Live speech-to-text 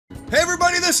Hey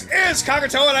everybody, this is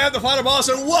Kagato and I am the final boss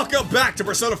and welcome back to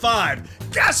Persona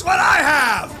 5. Guess what I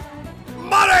have?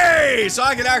 Money! So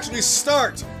I can actually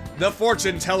start the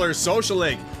fortune teller social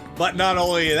link. But not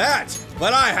only that,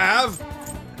 but I have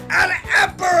an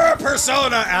Emperor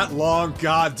persona at long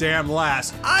goddamn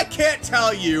last. I can't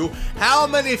tell you how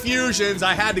many fusions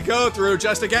I had to go through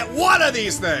just to get one of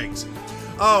these things.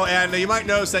 Oh, and you might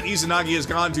notice that Izanagi is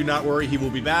gone. Do not worry, he will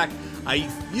be back. I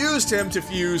used him to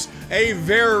fuse a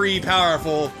very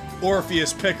powerful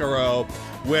Orpheus Picaro,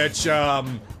 which,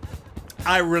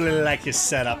 I really like his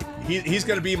setup. He's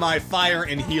gonna be my fire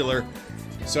and healer,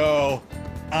 so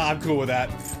I'm cool with that.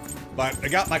 But I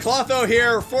got my Clotho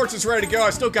here, Fortune's ready to go.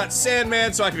 I still got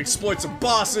Sandman so I can exploit some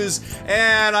bosses,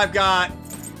 and I've got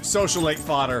Social Link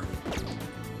fodder.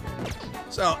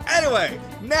 So anyway,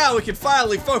 now we can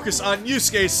finally focus on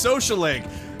Yusuke's Social Link.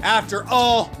 After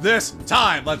all this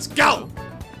time, let's go!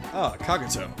 Ah,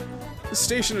 Kagato. This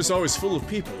station is always full of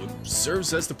people. It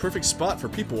serves as the perfect spot for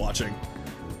people watching.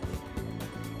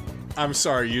 I'm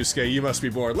sorry, Yusuke, you must be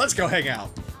bored. Let's go hang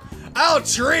out. I'll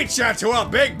treat you to a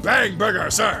big bang burger,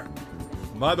 sir!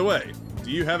 By the way, do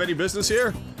you have any business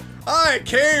here? I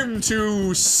came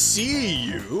to see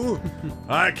you.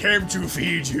 I came to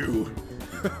feed you.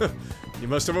 You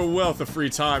must have a wealth of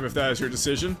free time if that is your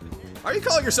decision. Are you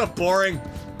calling yourself boring?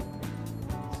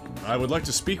 I would like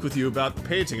to speak with you about the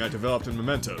painting I developed in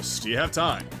Mementos. Do you have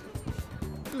time?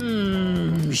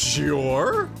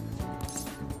 Sure.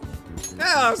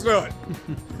 Yeah, let's do it.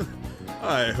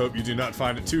 I hope you do not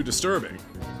find it too disturbing.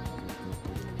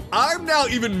 I'm now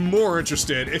even more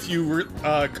interested if you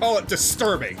call it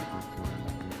disturbing.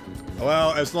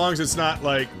 Well, as long as it's not,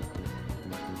 like,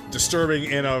 disturbing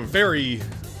in a very,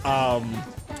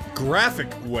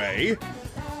 graphic way.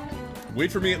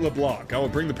 Wait for me at LeBlanc. I will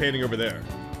bring the painting over there.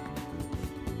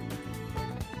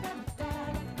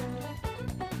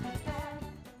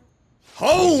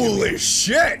 Holy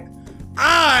shit!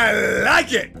 I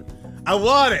like it! I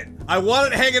want it! I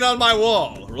want it hanging on my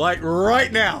wall, like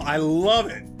right now. I love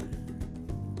it.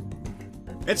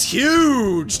 It's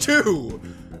huge, too!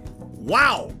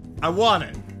 Wow! I want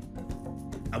it.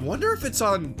 I wonder if it's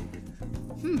on...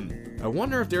 I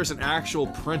wonder if there's an actual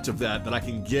print of that I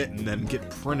can get and then get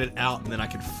printed out and then I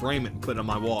can frame it and put it on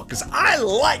my wall, because I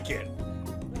like it!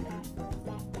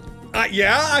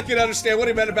 Yeah, I can understand what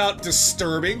he meant about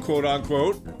disturbing,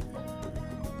 quote-unquote.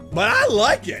 But I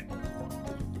like it!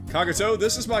 Kagato,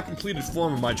 this is my completed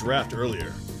form of my draft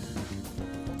earlier.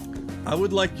 I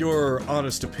would like your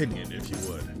honest opinion, if you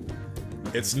would.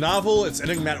 It's novel, it's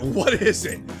enigmatic. What is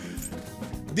it?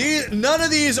 None of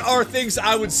these are things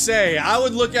I would say. I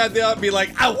would look at them and be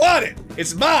like, I want it!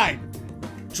 It's mine!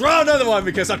 Draw another one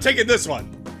because I'm taking this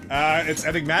one. It's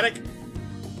enigmatic?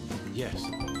 Yes.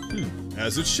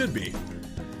 As it should be.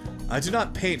 I do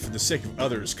not paint for the sake of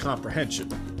others' comprehension.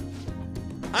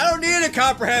 I don't need to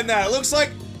comprehend that. It looks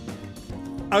like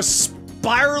a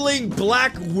spiraling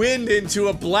black wind into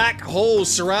a black hole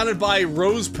surrounded by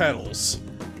rose petals.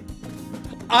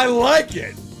 I like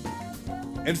it.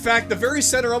 In fact, the very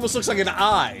center almost looks like an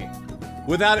eye,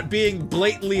 without it being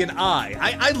blatantly an eye.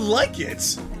 I like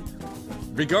it.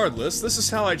 Regardless, this is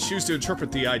how I choose to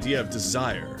interpret the idea of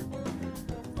desire.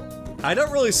 I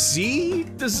don't really see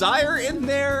desire in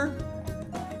there.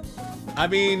 I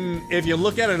mean, if you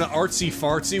look at it in an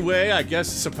artsy-fartsy way, I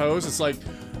suppose it's like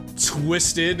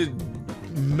twisted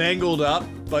and mangled up,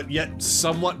 but yet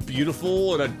somewhat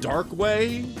beautiful in a dark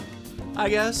way, I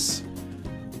guess.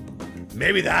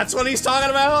 Maybe that's what he's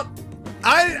talking about?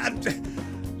 I'm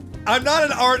not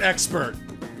an art expert,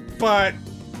 but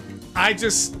I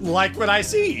just like what I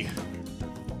see.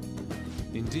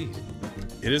 Indeed.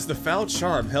 It is the foul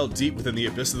charm held deep within the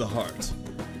abyss of the heart.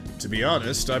 To be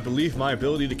honest, I believe my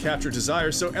ability to capture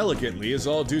desire so elegantly is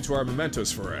all due to our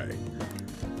Mementos foray.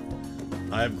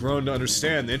 I have grown to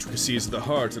understand the intricacies of the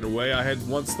heart in a way I had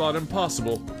once thought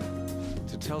impossible.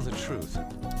 To tell the truth,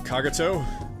 Kagato,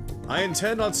 I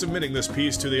intend on submitting this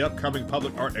piece to the upcoming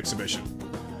public art exhibition.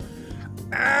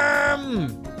 I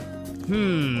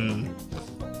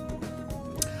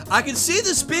can see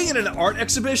this being in an art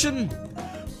exhibition,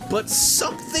 but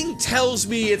something tells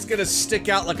me it's gonna stick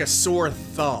out like a sore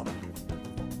thumb.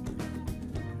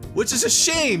 Which is a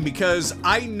shame, because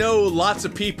I know lots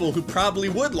of people who probably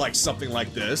would like something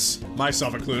like this,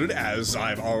 myself included, as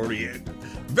I've already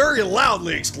very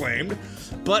loudly exclaimed.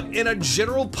 But in a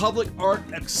general public art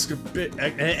exhibition,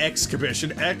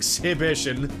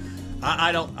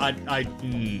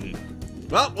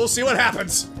 well, we'll see what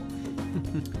happens.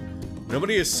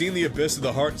 Nobody has seen the abyss of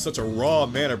the heart in such a raw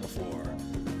manner before.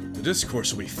 The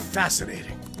discourse will be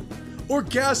fascinating.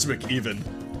 Orgasmic, even.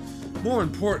 More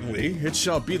importantly, it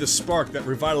shall be the spark that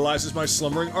revitalizes my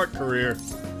slumbering art career.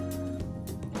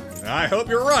 I hope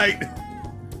you're right!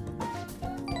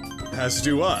 As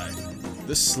do I.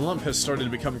 This slump has started to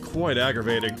become quite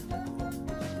aggravating.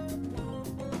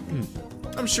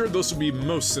 I'm sure this will be a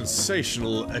most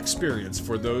sensational experience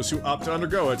for those who opt to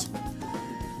undergo it.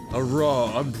 A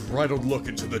raw, unbridled look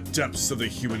into the depths of the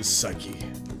human psyche.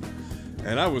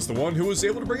 And I was the one who was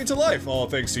able to bring it to life, all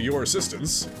thanks to your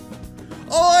assistance.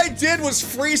 All I did was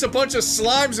freeze a bunch of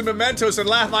slimes and mementos and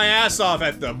laugh my ass off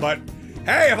at them, but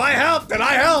hey, if I helped, then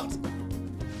I helped!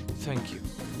 Thank you.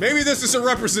 Maybe this is a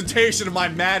representation of my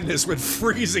madness when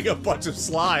freezing a bunch of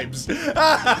slimes.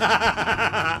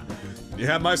 You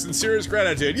have my sincerest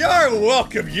gratitude. You're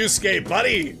welcome, Yusuke,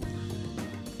 buddy!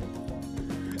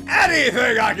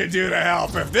 Anything I can do to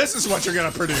help if this is what you're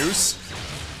gonna produce.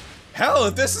 Hell,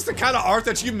 if this is the kind of art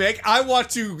that you make, I want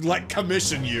to, like,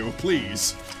 commission you,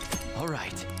 please. All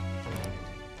right.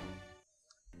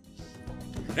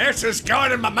 This is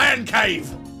going in my man cave!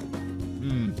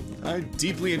 I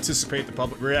deeply anticipate the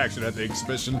public reaction at the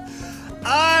exhibition.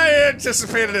 I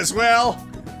anticipate it as well.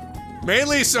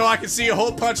 Mainly so I can see a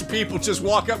whole bunch of people just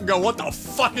walk up and go, what the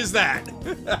fuck is that?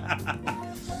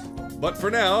 But for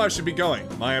now, I should be going.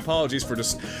 My apologies for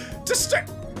Yusuke!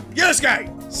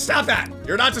 Stop that!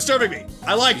 You're not disturbing me.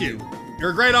 I like you.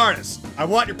 You're a great artist. I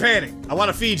want your painting. I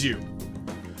want to feed you.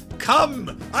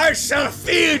 Come! I shall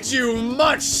feed you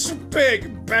much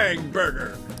big bang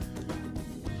burger.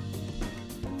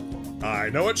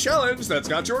 I know a challenge that's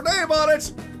got your name on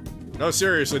it! No,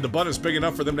 seriously, the bun is big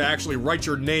enough for them to actually write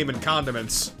your name in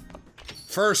condiments.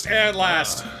 First and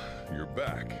last. You're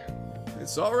back.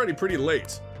 It's already pretty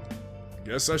late.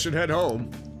 Guess I should head home.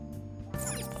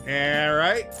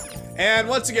 Alright. And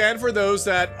once again, for those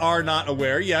that are not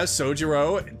aware, yes,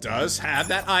 Sojiro does have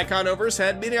that icon over his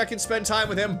head, meaning I can spend time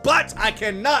with him, but I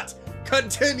cannot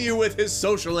continue with his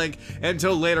social link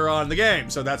until later on in the game,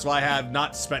 so that's why I have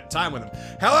not spent time with him.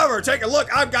 However, take a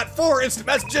look, I've got 4 instant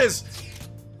messages,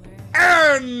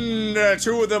 and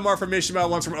 2 of them are from Mishima,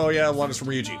 one's from Oya, and one is from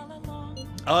Ryuji.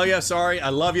 Oh yeah, sorry, I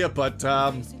love you, but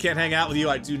can't hang out with you.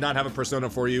 I do not have a persona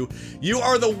for you. You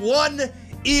are the one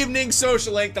evening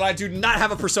social link that I do not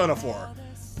have a persona for.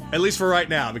 At least for right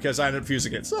now, because I ended up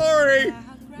fusing it. Sorry!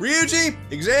 Ryuji,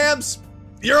 exams,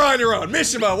 you're on your own.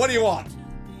 Mishima, what do you want?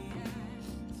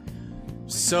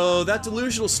 So, that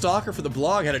delusional stalker for the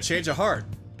blog had a change of heart.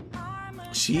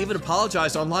 She even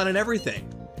apologized online and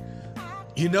everything.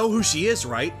 You know who she is,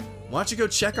 right? Why don't you go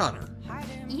check on her?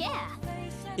 Yeah.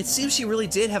 It seems she really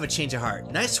did have a change of heart.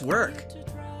 Nice work.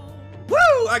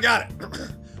 Woo! I got it!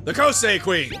 The Kosei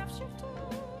Queen!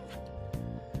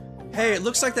 Hey, it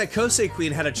looks like that Kosei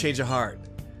Queen had a change of heart.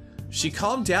 She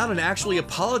calmed down and actually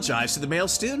apologized to the male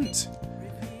student.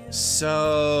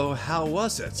 So, how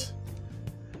was it?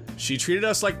 She treated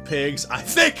us like pigs. I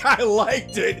think I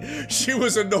liked it. She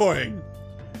was annoying.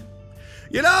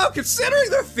 You know, considering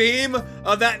the theme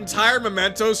of that entire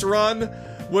Mementos run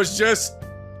was just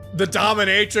the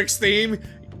dominatrix theme,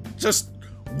 just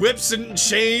whips and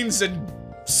chains and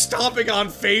stomping on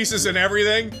faces and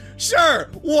everything, sure,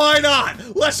 why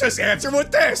not? Let's just answer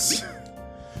with this.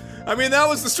 I mean, that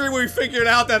was the stream where we figured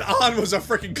out that An was a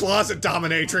freaking closet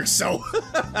dominatrix, so.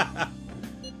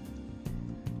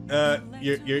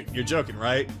 You're joking,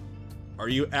 right? Are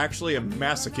you actually a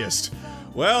masochist?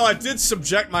 Well, I did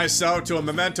subject myself to a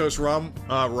Mementos rum.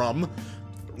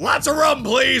 Lots of rum,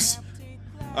 please!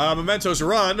 Mementos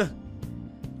run,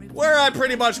 where I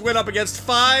pretty much went up against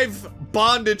 5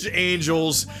 bondage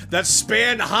angels that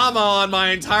spanned Hama on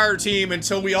my entire team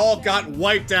until we all got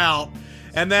wiped out,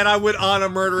 and then I went on a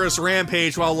murderous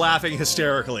rampage while laughing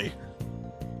hysterically.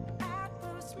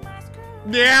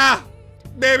 Yeah,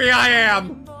 maybe I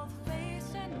am.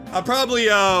 I'll probably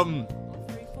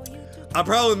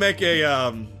make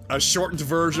a shortened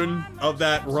version of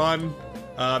that run,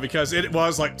 because it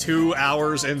was like 2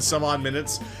 hours and some odd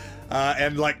minutes,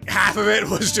 and like half of it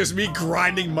was just me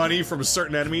grinding money from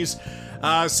certain enemies.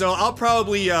 So I'll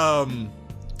probably go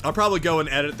and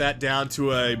edit that down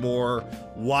to a more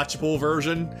watchable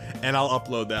version, and I'll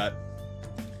upload that.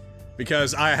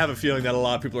 Because I have a feeling that a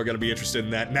lot of people are going to be interested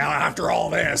in that now after all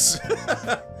this.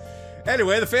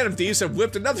 Anyway, the Phantom Thieves have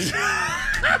whipped another.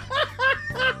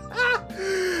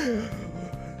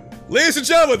 Ladies and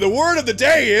gentlemen, the word of the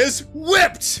day is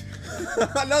whipped!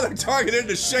 Another target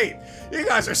into shape. You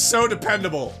guys are so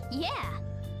dependable. Yeah.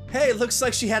 Hey, it looks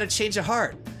like she had a change of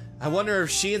heart. I wonder if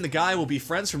she and the guy will be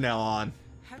friends from now on.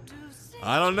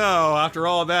 I don't know. After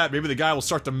all that, maybe the guy will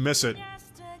start to miss it.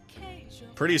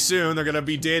 Pretty soon, they're gonna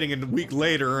be dating a week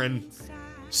later, and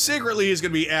secretly he's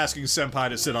gonna be asking Senpai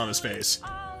to sit on his face.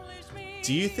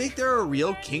 Do you think there are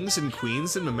real kings and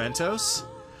queens in mementos?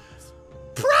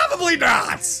 Probably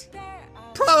not!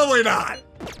 Probably not!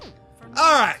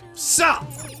 Alright, so,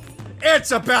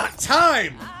 it's about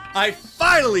time! I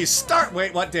finally start-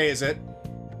 wait, what day is it?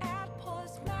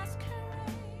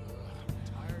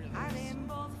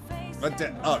 What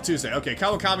day? Oh, Tuesday. Okay,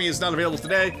 Kawakami is not available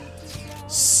today.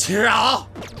 So,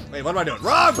 wait, what am I doing?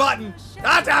 Wrong button!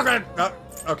 Oh,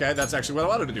 okay, that's actually what I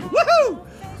wanted to do. Woohoo!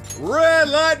 Red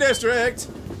Light District!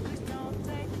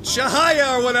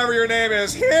 CHIHAYA, or whatever your name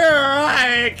is, here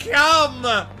I come!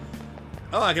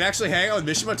 Oh, I can actually hang out with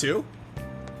Mishima too?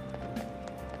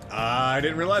 I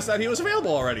didn't realize that he was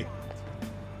available already.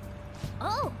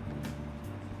 Oh.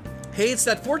 Hey, it's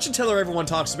that fortune teller everyone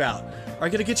talks about. Are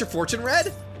you gonna get your fortune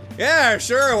read? Yeah,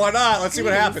 sure, why not? Let's see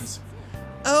what happens.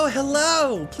 Oh,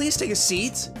 hello! Please take a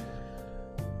seat.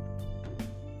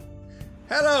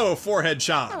 Hello, Forehead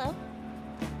Chop. Hello.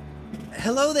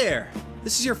 Hello there.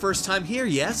 This is your first time here,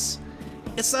 yes?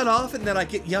 It's not often that I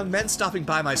get young men stopping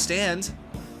by my stand.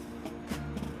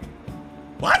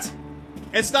 What?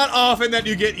 It's not often that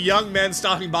you get young men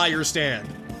stopping by your stand.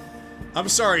 I'm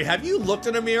sorry, have you looked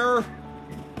in a mirror?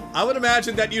 I would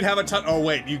imagine that you'd have a ton- oh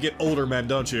wait, you get older men,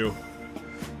 don't you?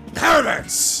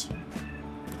 Parents!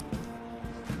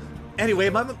 Anyway,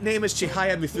 my name is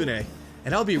CHIHAYA Mifune,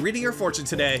 and I'll be reading your fortune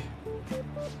today.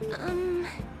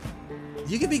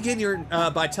 You can begin your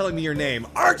by telling me your name.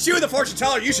 Aren't you the fortune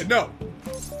teller? You should know.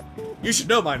 You should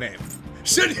know my name.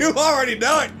 Should you already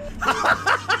know it?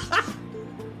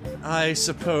 I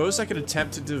suppose I could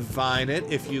attempt to divine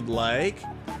it if you'd like.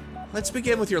 Let's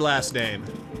begin with your last name.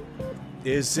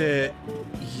 Is it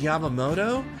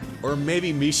Yamamoto? Or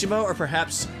maybe Mishima? Or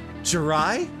perhaps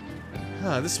Jirai?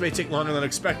 Huh, this may take longer than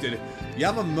expected.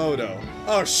 Yamamoto.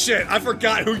 Oh shit, I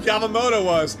forgot who Yamamoto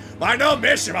was. I know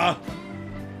Mishima.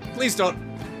 Please don't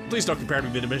compare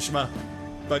me to Mishima.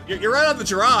 But you're right on the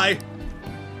Jirai.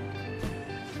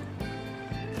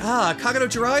 Ah, Kagato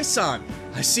Jirai-san.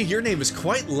 I see your name is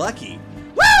quite lucky.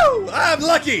 Woo! I'm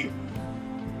lucky!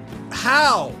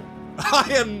 How?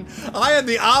 I am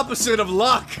the opposite of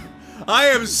luck. I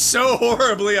am so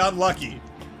horribly unlucky.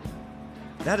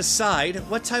 That aside,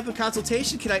 what type of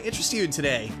consultation can I interest you in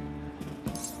today?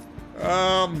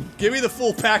 Give me the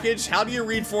full package. How do you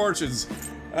read fortunes?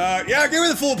 Yeah, give me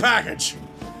the full package.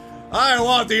 I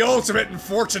want the ultimate in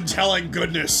fortune-telling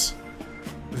goodness.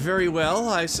 Very well,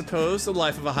 I suppose the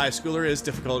life of a high schooler is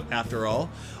difficult after all.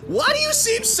 Why do you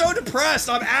seem so depressed?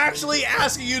 I'm actually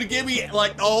asking you to give me,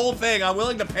 like, the whole thing. I'm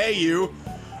willing to pay you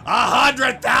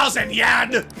 100,000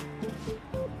 yen!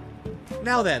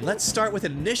 Now then, let's start with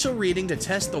an initial reading to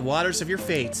test the waters of your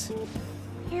fate.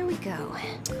 Here we go.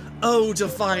 Oh,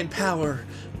 divine power,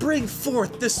 bring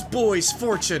forth this boy's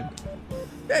fortune.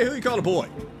 Hey, who you call a boy?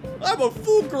 I'm a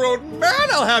full-grown man,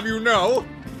 I'll have you know.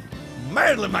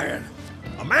 Manly man.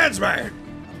 A man's man.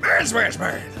 A man's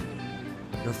man.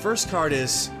 Your first card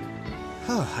is...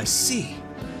 oh, I see.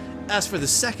 As for the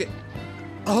second...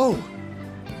 oh.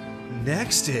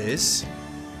 Next is...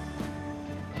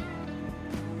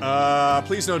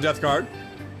 please no death card.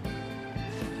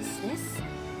 Is this?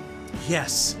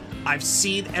 Yes, I've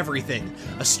seen everything.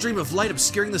 A stream of light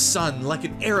obscuring the sun, like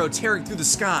an arrow tearing through the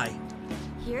sky.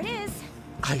 Here it is.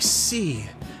 I see.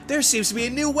 There seems to be a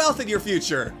new wealth in your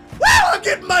future. Woo! I'm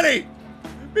getting money!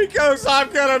 Because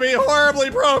I'm gonna be horribly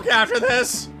broke after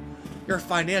this. Your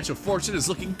financial fortune is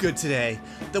looking good today.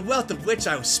 The wealth of which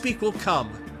I speak will come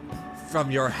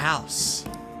from your house.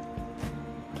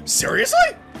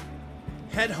 Seriously?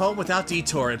 Head home without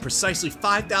detour, and precisely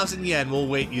 5,000 yen will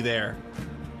await you there.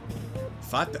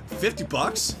 50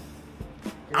 bucks?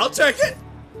 I'll take it.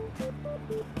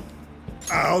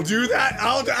 I'll do that.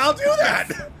 I'll do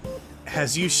that.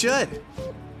 As you should.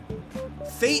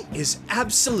 Fate is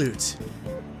absolute.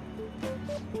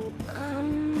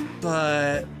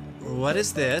 But what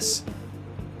is this?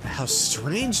 How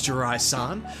strange,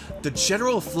 Jirai-san. The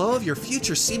general flow of your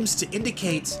future seems to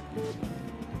indicate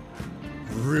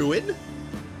ruin?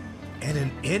 And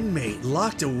an inmate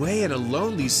locked away in a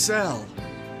lonely cell.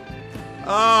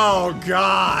 Oh,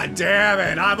 god damn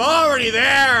it. I'm already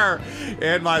there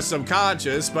in my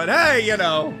subconscious, but hey, you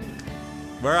know,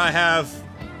 where I have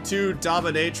two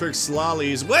dominatrix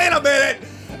lollies. Wait a minute!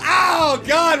 Oh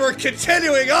god, we're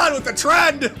continuing on with the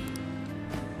trend!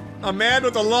 A man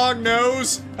with a long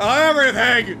nose,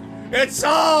 everything! It's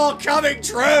all coming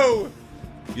true!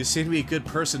 You seem to be a good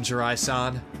person,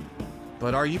 Jirai-san.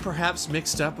 But are you perhaps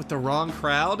mixed up with the wrong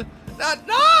crowd? Not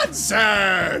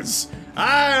nonsense!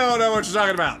 I don't know what you're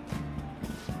talking about.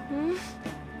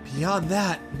 Beyond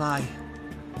that,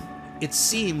 it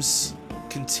seems,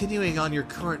 continuing on your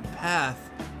current path,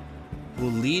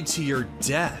 will lead to your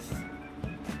death.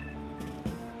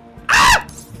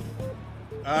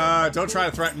 Don't try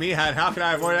to threaten me, Hat. How can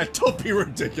I avoid that? Don't be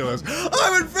ridiculous.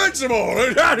 I'm invincible!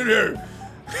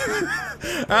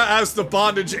 As the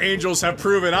bondage angels have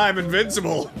proven, I'm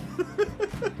invincible.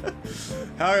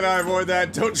 How can I avoid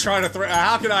that? Don't try to threaten.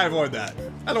 How can I avoid that?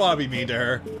 I don't want to be mean to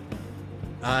her.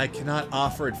 I cannot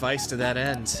offer advice to that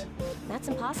end. That's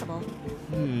impossible.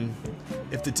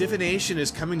 If the divination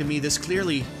is coming to me this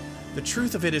clearly, the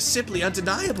truth of it is simply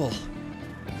undeniable.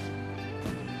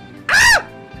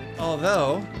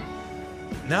 Although,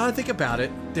 now I think about it,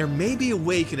 there may be a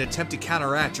way you can attempt to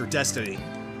counteract your destiny.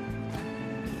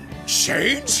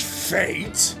 Change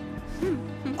fate?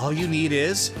 All you need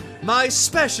is my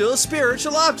special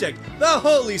spiritual object, the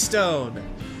Holy Stone.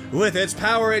 With its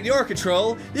power in your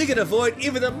control, you can avoid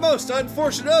even the most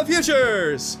unfortunate of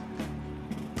futures.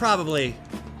 Probably.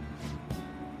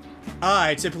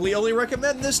 I typically only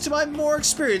recommend this to my more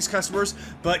experienced customers,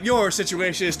 but your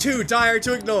situation is too dire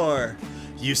to ignore.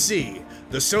 You see,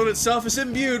 the stone itself is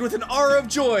imbued with an aura of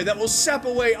joy that will sap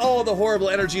away all the horrible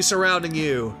energy surrounding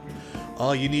you.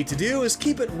 All you need to do is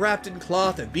keep it wrapped in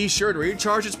cloth and be sure to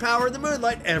recharge its power in the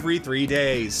moonlight every 3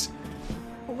 days.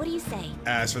 What do you say?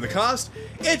 As for the cost,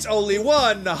 it's only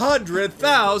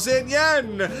 100,000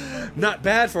 yen! Not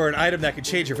bad for an item that could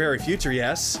change your very future,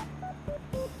 yes?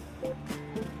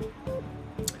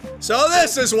 So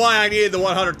this is why I need the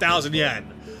 100,000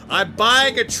 yen. I'm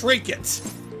buying a trinket.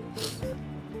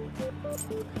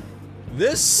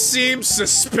 This seems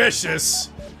suspicious.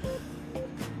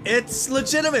 It's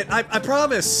legitimate, I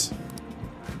promise.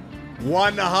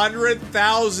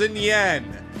 100,000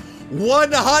 yen.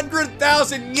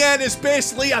 100,000 yen is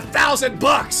basically $1,000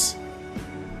 bucks.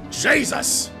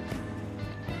 Jesus.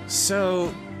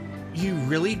 So, you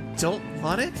really don't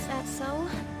want it? Is that so?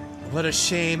 What a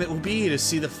shame it will be to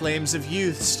see the flames of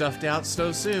youth stuffed out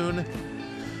so soon.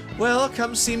 Well,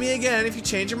 come see me again if you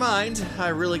change your mind. I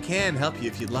really can help you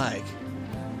if you'd like.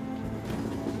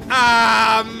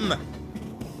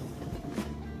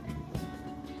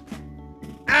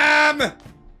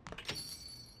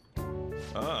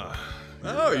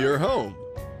 Oh, you're home.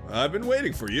 I've been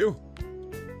waiting for you.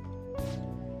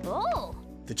 Oh.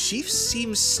 The chief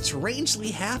seems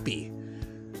strangely happy.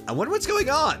 I wonder what's going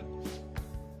on.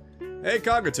 Hey,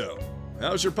 Kagato.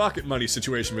 How's your pocket money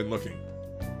situation been looking?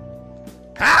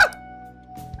 Huh?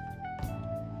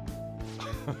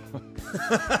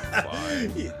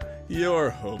 You're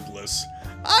hopeless.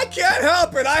 I can't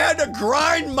help it. I had to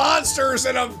grind monsters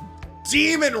in a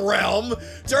demon realm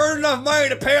to earn enough money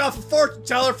to pay off a fortune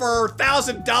teller for a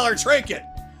 $1,000 trinket.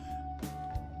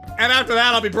 And after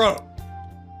that, I'll be broke.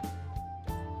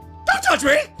 Don't touch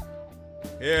me!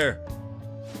 Here.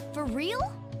 For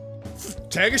real?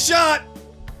 Take a shot!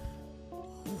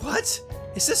 What?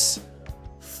 Is this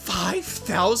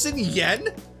 5,000 yen?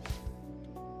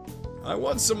 I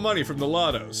won some money from the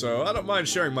lotto, so I don't mind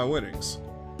sharing my winnings.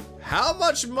 How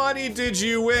much money did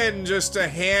you win just to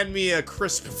hand me a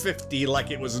crisp 50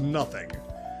 like it was nothing?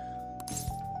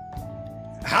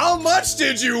 How much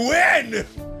did you win?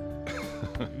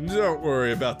 Don't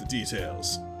worry about the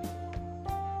details.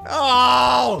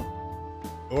 Oh!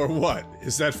 Or what?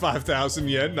 Is that 5,000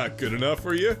 yen not good enough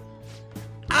for you?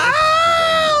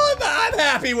 Oh, I'm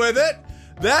happy with it.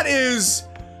 That is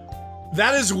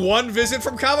one visit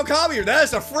from Kawakami. That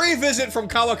is a free visit from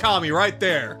Kawakami right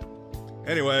there.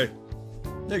 Anyway,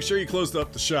 make sure you close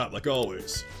up the shop like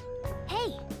always.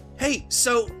 Hey. Hey,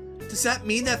 so does that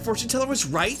mean that fortune teller was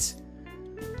right?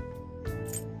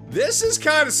 This is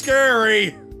kind of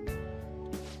scary.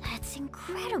 That's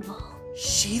incredible.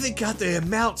 She even got the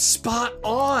amount spot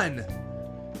on.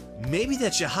 Maybe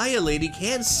that CHIHAYA lady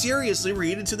can seriously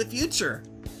read into the future.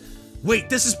 Wait,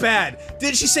 this is bad.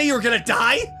 Didn't she say you were gonna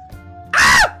die?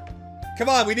 Ah! Come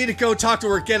on, we need to go talk to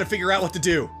her again and figure out what to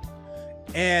do.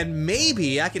 And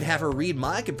maybe I can have her read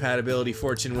my compatibility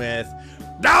fortune with...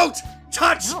 Don't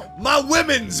touch my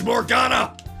women's,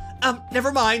 Morgana!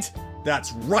 Never mind.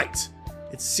 That's right.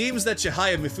 It seems that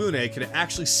CHIHAYA Mifune can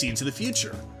actually see into the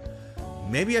future.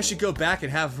 Maybe I should go back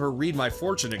and have her read my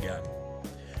fortune again.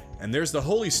 And there's the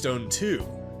Holy Stone, too.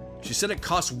 She said it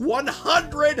costs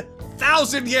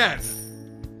 100,000 yen!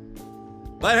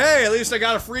 But hey, at least I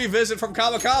got a free visit from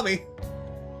Kawakami.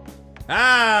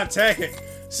 Ah, take it.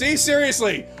 See,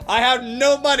 seriously, I have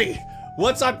no money.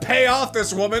 Once I pay off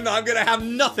this woman, I'm gonna have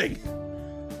nothing.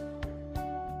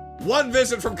 One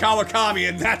visit from Kawakami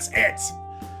and that's it.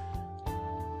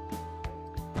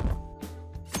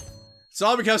 It's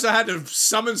all because I had to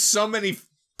summon so many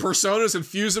personas and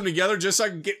fuse them together just so I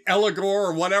could get Eligor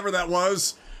or whatever that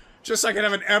was. Just so I could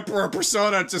have an Emperor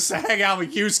persona just to hang out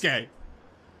with Yusuke.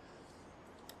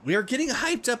 We are getting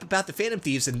hyped up about the Phantom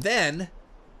Thieves, and then...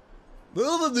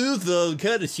 Well, the news on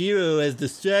Kagato has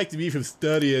distracted me from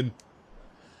studying.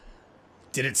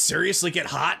 Did it seriously get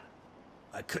hot?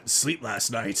 I couldn't sleep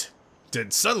last night.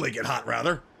 Did suddenly get hot,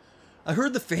 rather. I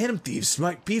heard the Phantom Thieves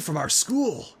might be from our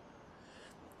school.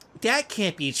 That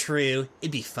can't be true.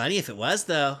 It'd be funny if it was,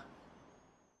 though.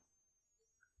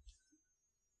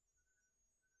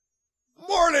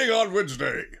 Morning on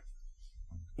Wednesday.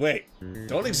 Wait,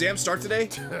 don't exams start today?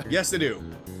 Yes, they do.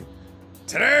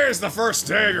 Today is the first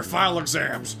day of your final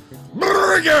exams.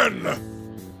 Begin!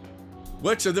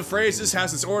 Which of the phrases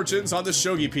has its origins on the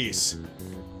shogi piece?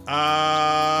 I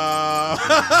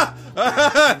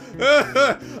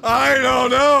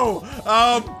don't know.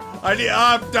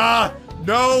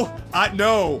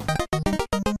 No.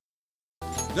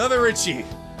 Another Richie.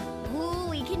 Ooh,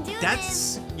 we can do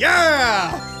That's...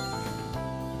 Yeah!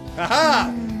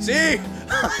 Haha! See?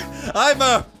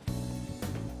 I'm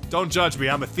Don't judge me,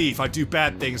 I'm a thief. I do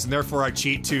bad things and therefore I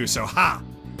cheat too, so ha!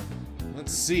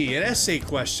 Let's see, an essay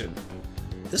question.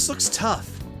 This looks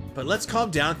tough, but let's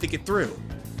calm down and think it through.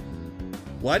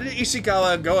 Why did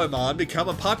Ishikawa Goemon become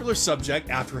a popular subject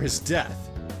after his death?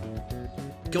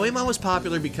 Goemon was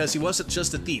popular because he wasn't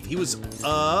just a thief, he was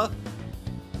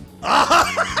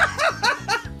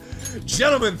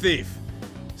gentleman thief!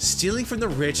 Stealing from the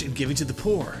rich and giving to the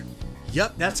poor.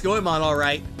 Yup, that's Goemon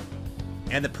alright.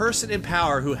 And the person in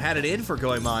power who had it in for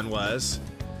Goemon was...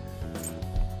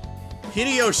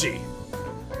 Hideyoshi!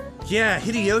 Yeah,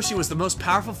 Hideyoshi was the most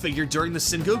powerful figure during the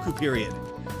Sengoku period.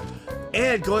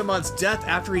 And Goemon's death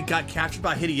after he got captured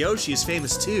by Hideyoshi is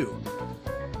famous too.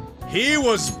 He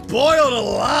was boiled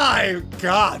alive!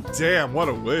 God damn, what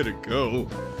a way to go.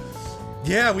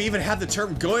 Yeah, we even have the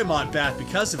term Goemon back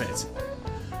because of it.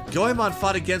 Goemon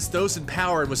fought against those in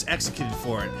power and was executed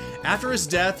for it. After his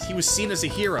death, he was seen as a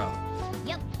hero.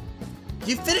 Yep.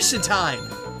 You finished in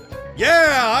time!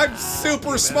 Yeah, I'm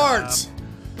super smart!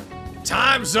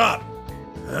 Time's up!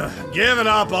 Giving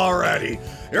up already.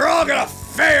 You're all gonna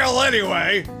fail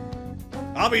anyway!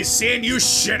 I'll be seeing you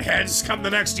shitheads come the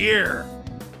next year!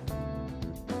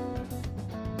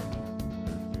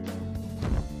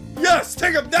 Yes,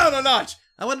 take him down a notch!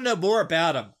 I want to know more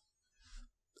about him.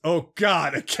 Oh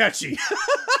god, Akechi!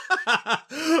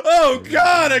 Oh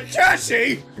god,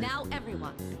 Akechi! Now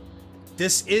everyone.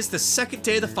 This is the second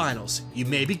day of the finals. You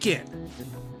may begin.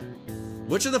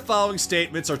 Which of the following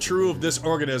statements are true of this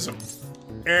organism?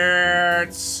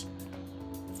 It's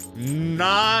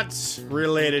not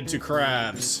related to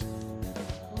crabs.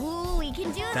 Ooh, we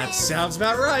can do That this. sounds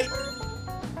about right.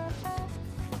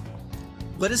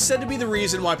 What is said to be the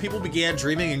reason why people began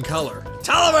dreaming in color?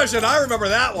 Television, I remember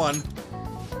that one.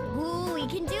 Ooh, we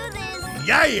can do this.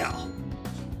 Yeah!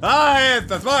 I am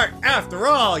the smart after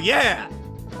all, yeah!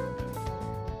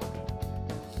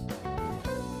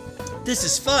 This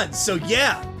is fun, so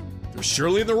yeah! You're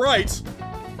surely in the right.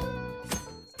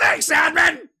 Thanks,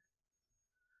 admin!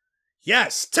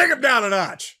 Yes, take him down a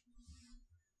notch!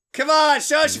 Come on,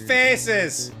 show us your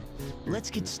faces! Let's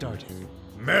get started.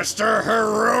 Mr.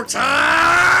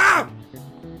 Haruta!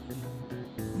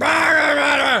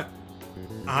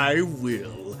 I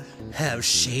will have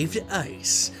shaved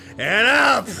ice, and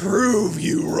I'll prove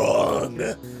you wrong.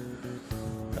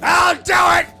 I'll do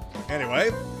it!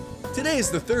 Anyway, today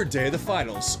is the third day of the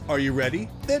finals. Are you ready?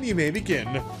 Then you may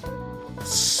begin.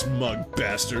 Smug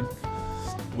bastard.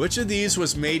 Which of these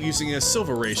was made using a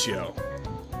silver ratio?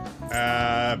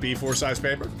 B4 size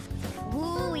paper?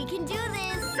 Ooh, we can do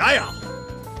this. Yeah!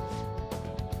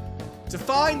 To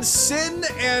find sin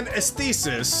and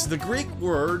aesthesis, the Greek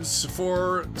words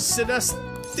for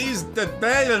synesthesis,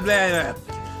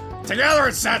 together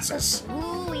in census.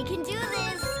 Ooh, we can do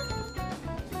this.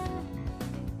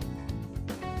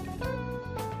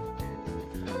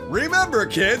 Remember,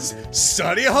 kids,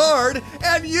 study hard,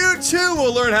 and you too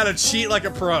will learn how to cheat like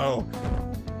a pro.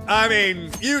 I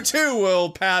mean, you too will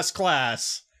pass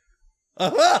class.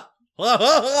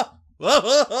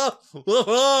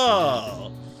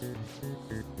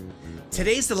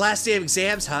 Today's the last day of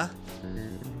exams, huh?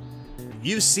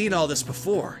 You've seen all this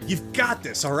before. You've got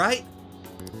this, all right?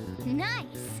 Nice.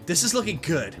 This is looking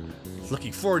good.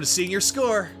 Looking forward to seeing your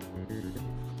score.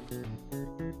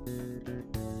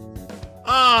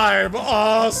 I'm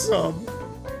awesome!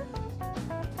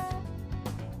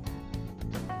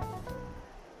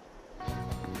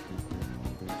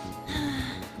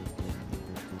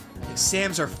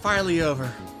 Exams are finally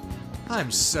over.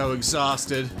 I'm so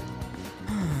exhausted.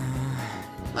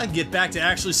 I can get back to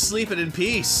actually sleeping in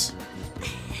peace.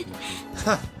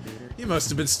 You must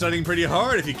have been studying pretty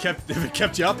hard if it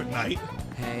kept you up at night.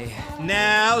 Hey.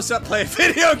 Now stop playing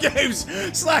video games.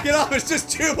 Slack it off. It's just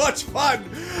too much fun.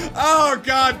 Oh,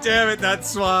 god damn it.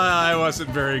 That's why I wasn't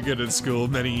very good at school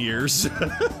many years.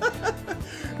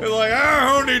 They're like,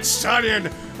 oh, who needs studying?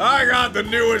 I got the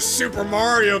newest Super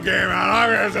Mario game out.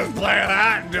 I'm gonna just play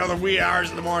that until the wee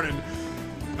hours in the morning.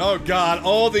 Oh god,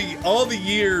 all the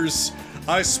years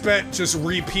I spent just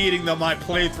repeating my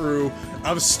playthrough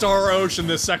of Star Ocean: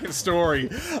 The Second Story.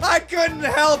 I couldn't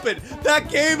help it. That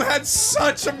game had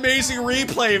such amazing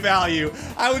replay value.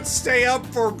 I would stay up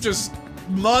for just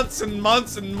months and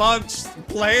months and months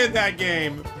playing that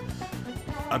game.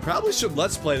 I probably should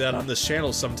Let's Play that on this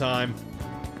channel sometime.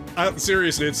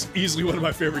 Seriously, it's easily one of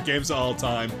my favorite games of all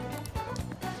time.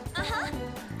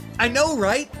 I know,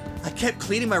 right? I kept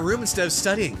cleaning my room instead of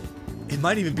studying. It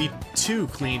might even be too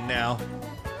clean now.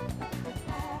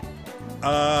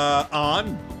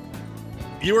 On?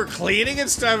 You were cleaning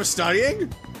instead of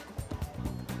studying?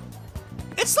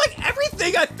 It's like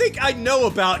everything I think I know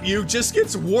about you just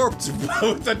gets warped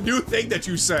with a new thing that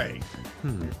you say.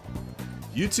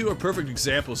 You two are perfect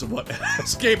examples of what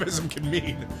escapism can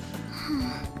mean.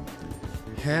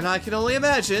 And I can only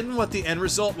imagine what the end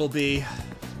result will be.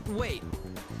 Wait.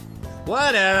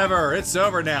 Whatever, it's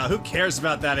over now. Who cares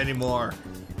about that anymore?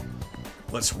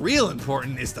 What's real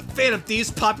important is the Phantom Thieves'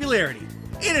 popularity.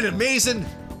 Ain't it amazing?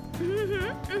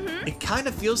 It kind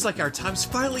of feels like our time's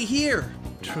finally here.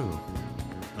 True.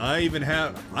 I've even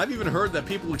heard that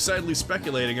people excitedly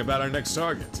speculating about our next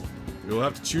target. We'll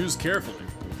have to choose carefully.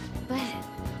 But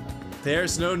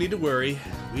There's no need to worry.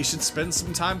 We should spend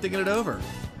some time thinking it over.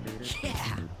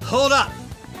 yeah. Hold up!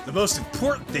 The most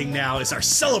important thing now is our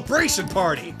celebration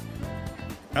party!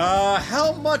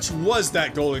 How much was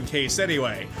that golden case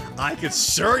anyway? I could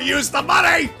sure use the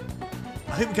money!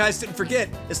 I hope you guys didn't forget,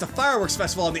 it's the fireworks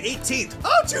festival on the 18th.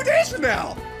 Oh, 2 days from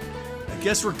now! I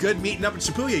guess we're good meeting up in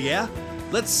CHIHAYA, yeah?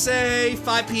 Let's say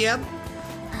 5 p.m.?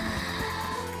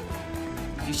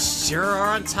 You sure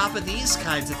are on top of these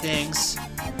kinds of things.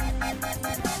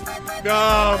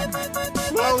 Well,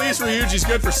 at least Ryuji's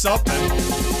good for something.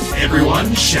 Hey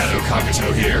everyone, Shadow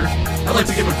Kagato here. I'd like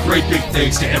to give a great big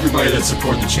thanks to everybody that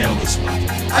supported the channel this month.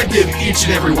 I'd give each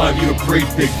and every one of you a great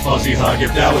big fuzzy hug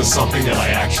if that was something that I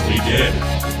actually did.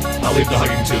 I'll leave the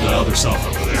hugging to the other self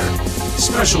over there.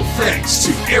 Special thanks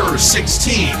to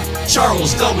Error16,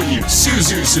 Charles W.,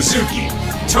 Suzu Suzuki,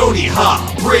 Tony Ha,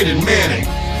 Brayden Manning,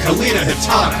 Kalina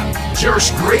Hitana,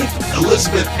 Jersh Grape,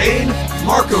 Elizabeth Payne,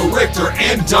 Marco Richter,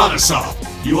 and Donisov.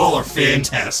 You all are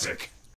fantastic.